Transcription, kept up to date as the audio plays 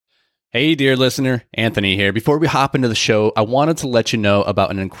Hey, dear listener, Anthony here. Before we hop into the show, I wanted to let you know about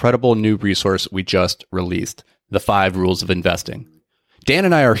an incredible new resource we just released, The 5 Rules of Investing. Dan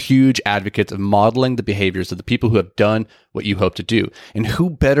and I are huge advocates of modeling the behaviors of the people who have done what you hope to do. And who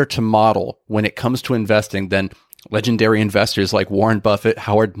better to model when it comes to investing than legendary investors like Warren Buffett,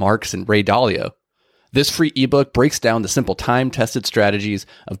 Howard Marks, and Ray Dalio? This free ebook breaks down the simple time-tested strategies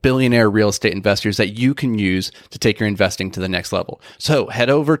of billionaire real estate investors that you can use to take your investing to the next level. So head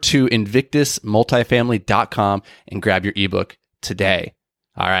over to invictusmultifamily.com and grab your ebook today.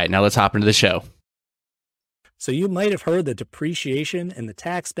 All right, now let's hop into the show. So you might have heard that depreciation and the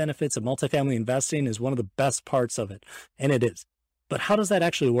tax benefits of multifamily investing is one of the best parts of it, and it is. But how does that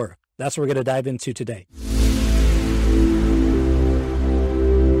actually work? That's what we're going to dive into today.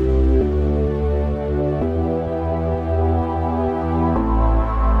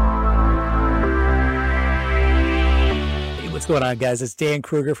 What's going on, guys? It's Dan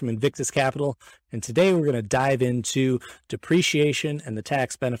Kruger from Invictus Capital, and today we're going to dive into depreciation and the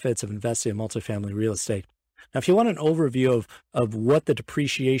tax benefits of investing in multifamily real estate. Now, if you want an overview of what the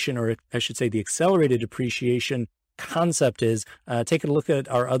depreciation, or I should say the accelerated depreciation concept is, take a look at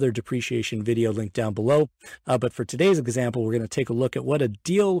our other depreciation video linked down below. But for today's example, we're going to take a look at what a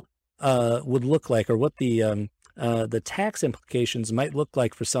deal would look like, or what the tax implications might look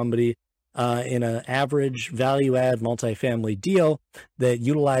like for somebody in an average value-add multifamily deal that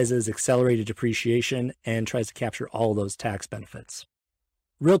utilizes accelerated depreciation and tries to capture all of those tax benefits.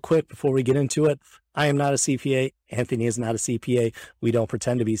 Real quick, before we get into it, I am not a CPA. Anthony is not a CPA. We don't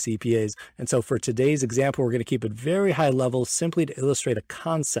pretend to be CPAs. And so for today's example, we're going to keep it very high level, simply to illustrate a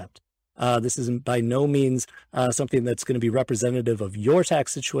concept. This is by no means something that's going to be representative of your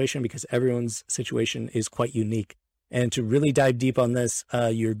tax situation, because everyone's situation is quite unique. And to really dive deep on this,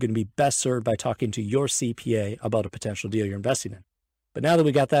 you're going to be best served by talking to your CPA about a potential deal you're investing in. But now that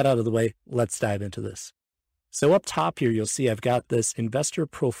we got that out of the way, let's dive into this. So up top here, you'll see I've got this investor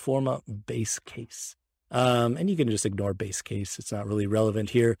pro forma base case. And you can just ignore base case. It's not really relevant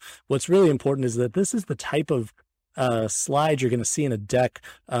here. What's really important is that this is the type of slide you're going to see in a deck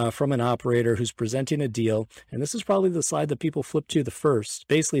from an operator who's presenting a deal. And this is probably the slide that people flip to the first,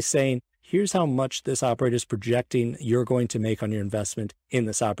 basically saying, here's how much this operator is projecting you're going to make on your investment in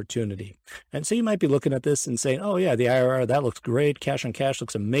this opportunity. And so you might be looking at this and saying, oh yeah, the IRR, that looks great. Cash on cash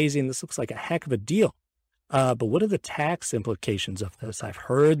looks amazing. This looks like a heck of a deal. But what are the tax implications of this? I've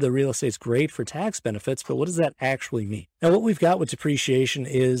heard the real estate's great for tax benefits, but what does that actually mean? Now, what we've got with depreciation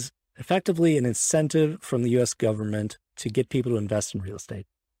is effectively an incentive from the US government to get people to invest in real estate.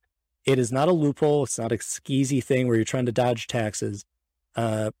 It is not a loophole. It's not a skeezy thing where you're trying to dodge taxes.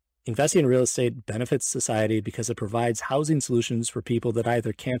 Investing in real estate benefits society because it provides housing solutions for people that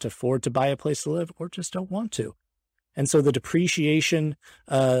either can't afford to buy a place to live or just don't want to. And so the depreciation,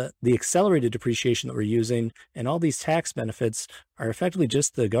 the accelerated depreciation that we're using, and all these tax benefits are effectively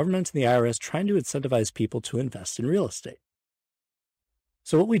just the government and the IRS trying to incentivize people to invest in real estate.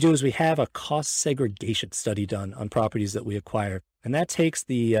 So what we do is we have a cost segregation study done on properties that we acquire. And that takes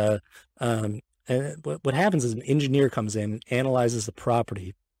the, what happens is an engineer comes in, analyzes the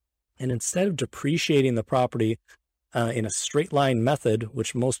property, and instead of depreciating the property in a straight line method,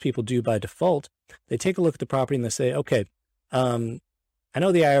 which most people do by default, they take a look at the property and they say, okay, I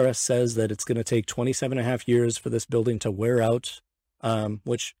know the IRS says that it's going to take 27 and a half years for this building to wear out,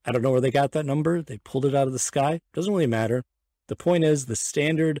 which I don't know where they got that number. They pulled it out of the sky. Doesn't really matter. The point is, the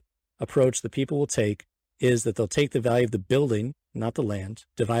standard approach that people will take is that they'll take the value of the building, not the land,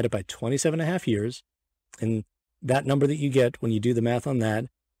 divide it by 27 and a half years. And that number that you get when you do the math on that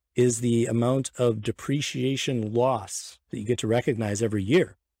is the amount of depreciation loss that you get to recognize every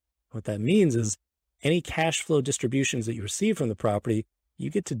year. What that means is any cash flow distributions that you receive from the property, you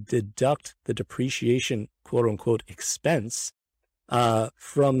get to deduct the depreciation, quote unquote, expense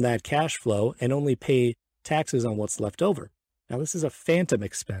from that cash flow and only pay taxes on what's left over. Now, this is a phantom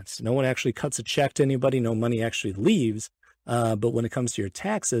expense. No one actually cuts a check to anybody. No money actually leaves. But when it comes to your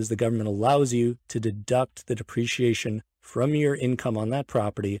taxes, the government allows you to deduct the depreciation from your income on that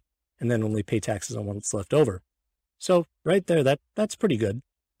property and then only pay taxes on what's left over. So right there, that's pretty good.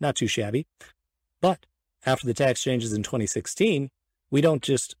 Not too shabby. But after the tax changes in 2016, we're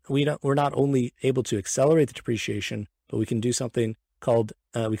not only able to accelerate the depreciation, but we can do something called,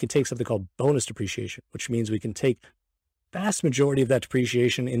 we can take something called bonus depreciation, which means we can take vast majority of that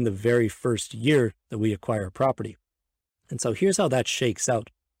depreciation in the very first year that we acquire a property. And so here's how that shakes out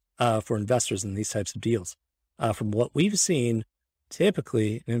for investors in these types of deals. From what we've seen,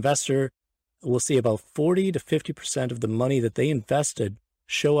 typically an investor will see about 40 to 50% of the money that they invested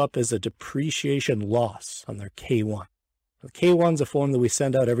show up as a depreciation loss on their K1. The K1 is a form that we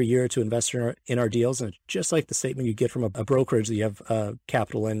send out every year to investors in our deals, and it's just like the statement you get from a brokerage that you have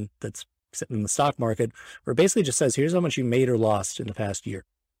capital in that's sitting in the stock market, where it basically just says, here's how much you made or lost in the past year.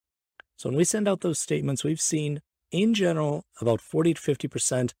 So when we send out those statements, we've seen, in general, about 40 to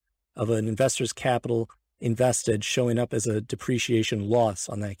 50% of an investor's capital invested showing up as a depreciation loss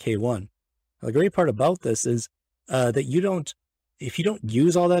on that K1. Now, the great part about this is that if you don't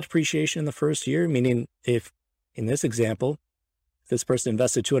use all that depreciation in the first year, meaning if, in this example, this person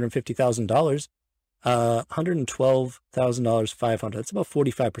invested $250,000, $112,000, 500. That's about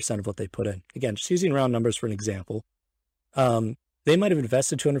 45% of what they put in. Again, just using round numbers for an example. They might have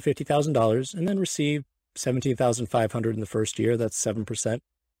invested $250,000 and then received $17,500 in the first year. That's 7%,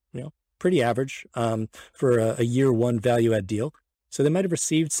 pretty average for a year one value add deal. So they might have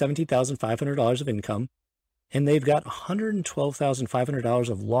received $17,500 of income, and they've got $112,500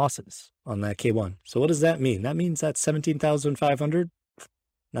 of losses on that K1. So what does that mean? That means that $17,500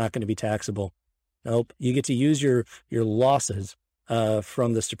 not going to be taxable. Nope. You get to use your losses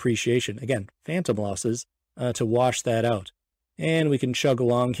from this depreciation. Again, phantom losses to wash that out. And we can chug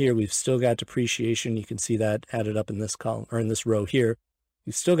along here. We've still got depreciation. You can see that added up in this column or in this row here.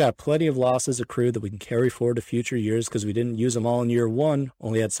 We've still got plenty of losses accrued that we can carry forward to future years because we didn't use them all in year one,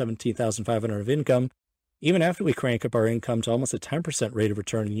 only had $17,500 of income. Even after we crank up our income to almost a 10% rate of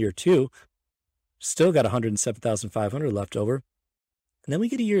return in year two, still got $107,500 left over. And then we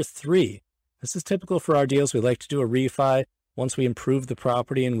get to year three. This is typical for our deals. We like to do a refi. Once we improve the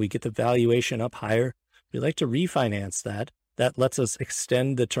property and we get the valuation up higher, we like to refinance that. That lets us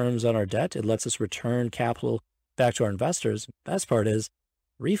extend the terms on our debt. It lets us return capital back to our investors. Best part is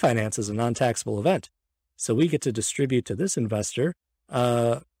refinance is a non-taxable event. So we get to distribute to this investor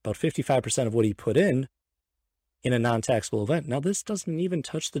about 55% of what he put in a non-taxable event. Now, this doesn't even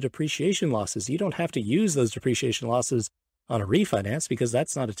touch the depreciation losses. You don't have to use those depreciation losses on a refinance because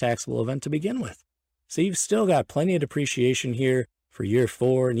that's not a taxable event to begin with. So you've still got plenty of depreciation here for year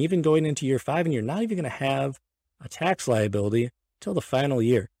four and even going into year five, and you're not even going to have a tax liability till the final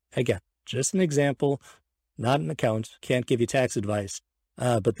year. Again, just an example, not an account, can't give you tax advice.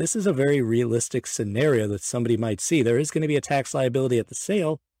 But this is a very realistic scenario that somebody might see. There is going to be a tax liability at the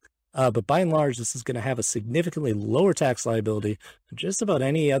sale, but by and large, this is going to have a significantly lower tax liability than just about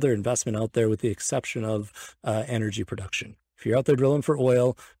any other investment out there, with the exception of energy production. If you're out there drilling for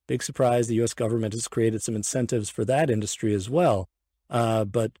oil, big surprise, the U.S. government has created some incentives for that industry as well.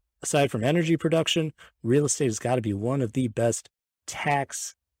 But aside from energy production, real estate has got to be one of the best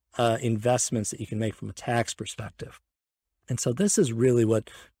tax investments that you can make from a tax perspective. And so this is really what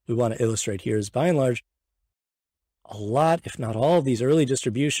we want to illustrate here is, by and large, a lot, if not all of these early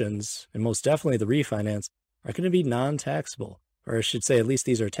distributions, and most definitely the refinance, are going to be non-taxable. Or I should say, at least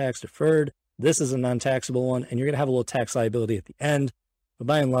these are tax deferred. This is a non-taxable one, and you're going to have a little tax liability at the end. But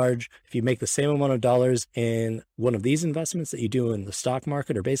by and large, if you make the same amount of dollars in one of these investments that you do in the stock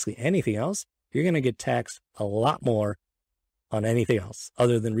market or basically anything else, you're going to get taxed a lot more on anything else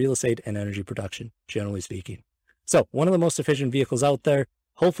other than real estate and energy production, generally speaking. So one of the most efficient vehicles out there.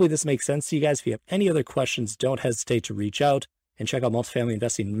 Hopefully this makes sense to you guys. If you have any other questions, don't hesitate to reach out and check out Multifamily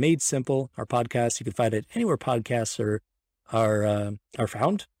Investing Made Simple, our podcast. You can find it anywhere podcasts are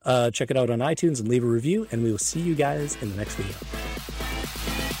found. Check it out on iTunes and leave a review, and we will see you guys in the next video.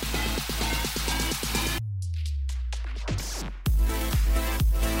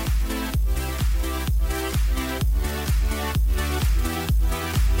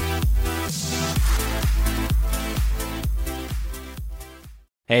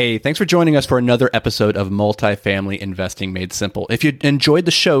 Hey, thanks for joining us for another episode of Multifamily Investing Made Simple. If you enjoyed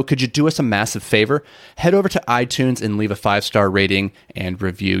the show, could you do us a massive favor? Head over to iTunes and leave a 5-star rating and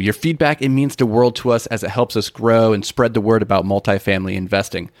review. Your feedback, it means the world to us as it helps us grow and spread the word about multifamily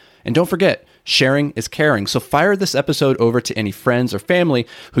investing. And don't forget, sharing is caring. So fire this episode over to any friends or family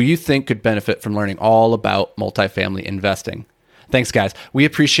who you think could benefit from learning all about multifamily investing. Thanks, guys. We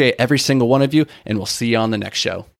appreciate every single one of you, and we'll see you on the next show.